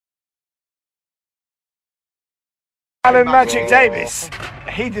Alan Magic Davis.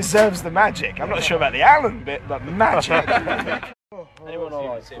 He deserves the magic. I'm not sure about the Alan bit, but magic. Anyone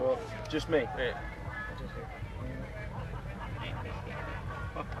alright? Just me. Yeah.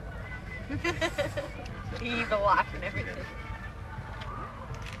 You even laugh and everything.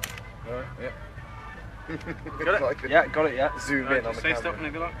 Alright, yeah. Got it? Yeah, got it, yeah. Zoom in on the camera. Say stop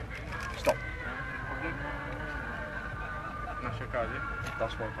whenever you like. Stop. That's your card, yeah?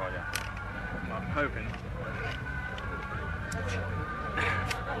 That's one card, yeah. I'm hoping. Oh,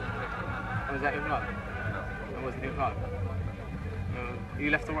 was that your card? No. That wasn't your card?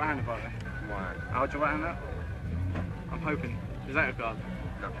 You left or right handed, by the way? Right. How'd your right hand up? I'm hoping. Is that your card?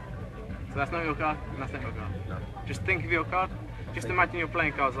 No. So that's not your card, and that's not your card? No. Just think of your card. Just imagine you're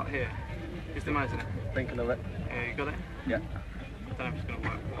playing cards like here. Just imagine it. Thinking of it. Yeah, you got it? Yeah. I don't know if it's going to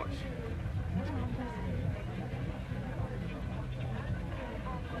work. Watch.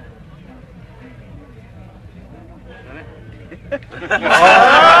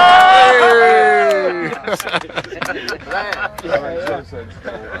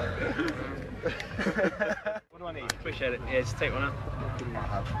 What do I need? Appreciate it. Yeah, just take one out. I'll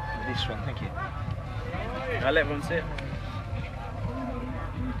have this one, thank you. I'll let everyone see it.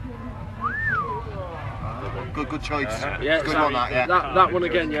 Good choice. Yeah, Good one, that, yeah. That one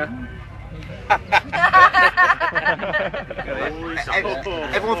again, yeah.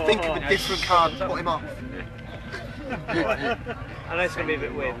 Everyone think of a different card to put him off. I know it's going to be a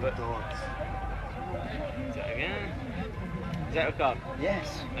bit weird, but... Is that again? Is that your card?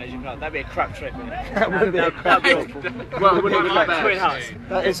 Yes. There's your card. That'd be a crap trick, wouldn't it? That would be a crap That'd be trick. awful. Well, wouldn't it be Like like Queen Hearts.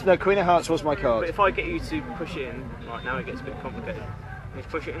 That is, no, Queen of Hearts was my But card. if I get you to push it in, right now it gets a bit complicated. Let's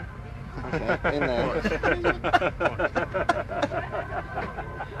push it in. Okay, in there.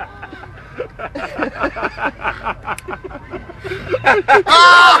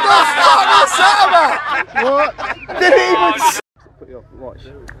 What? Did he even Put you off, watch.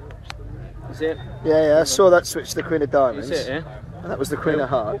 You see it? Yeah, I saw that switch to the Queen of Diamonds. You see it, yeah? And that was the Queen of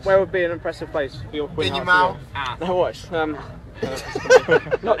Hearts. Where would be an impressive place for your Queen In your Hearts mouth. to go? Now watch.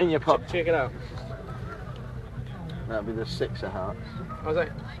 Not in your pop. Check it out. That'd be the Six of Hearts. How's that?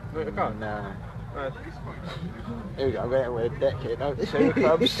 Not your card? No. Right. Here we go, I'm going to with a deck here. No, two of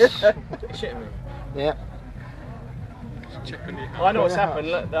clubs. Shitting me. Yeah. Oh, I know what's happened.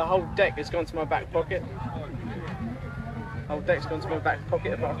 Look, the whole deck has gone to my back pocket. The whole deck's gone to my back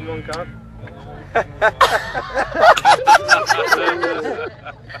pocket apart from one card.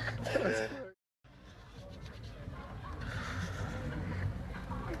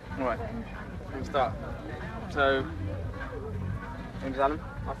 Right, we'll start. So, name's Alan,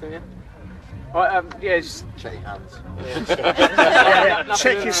 I think, yeah? Alright, yeah, just Shake hands.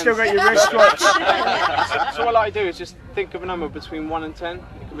 Check you've still got your wristwatch. so what I like to do is just think of a number between 1 and 10. It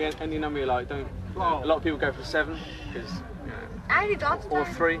can be any number you like. Don't. A lot of people go for 7 because, I need dots. or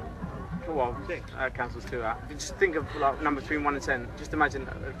 3. Well, cancels 2 out. Just think of like a number between 1 and 10. Just imagine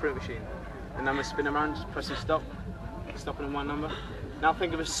a fruit machine. The numbers spin around. Just pressing stop. Stopping on one number. Now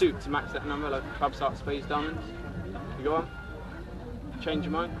think of a suit to match that number, like clubs, hearts, spades, diamonds. You go on. Change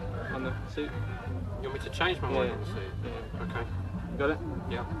your mind on the suit. You want me to change my mind on the suit? Yeah. Okay. You got it?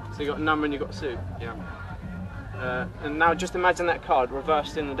 Yeah. So you got a number and you got a suit. Yeah. And now just imagine that card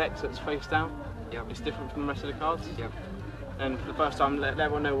reversed in the deck so it's face down. Yeah. It's different from the rest of the cards. Yeah. And for the first time, let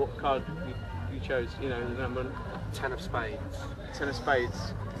everyone know what card you chose. You know, the number 10 of spades. 10 of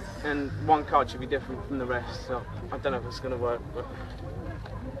spades. And one card should be different from the rest. So I don't know if it's going to work, but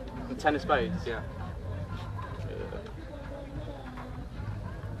the 10 of spades. Yeah.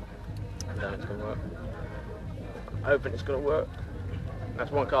 I don't know if it's going to work. I hope it's going to work.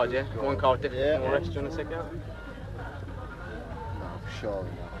 That's one card, yeah? One card different from the rest. Do you want to take it out? No, surely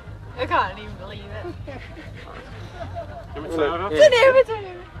not. I can't even believe it. You want me to say over? Yeah. Turn it over, turn it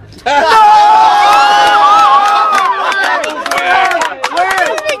over.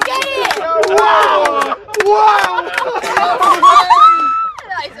 Wow!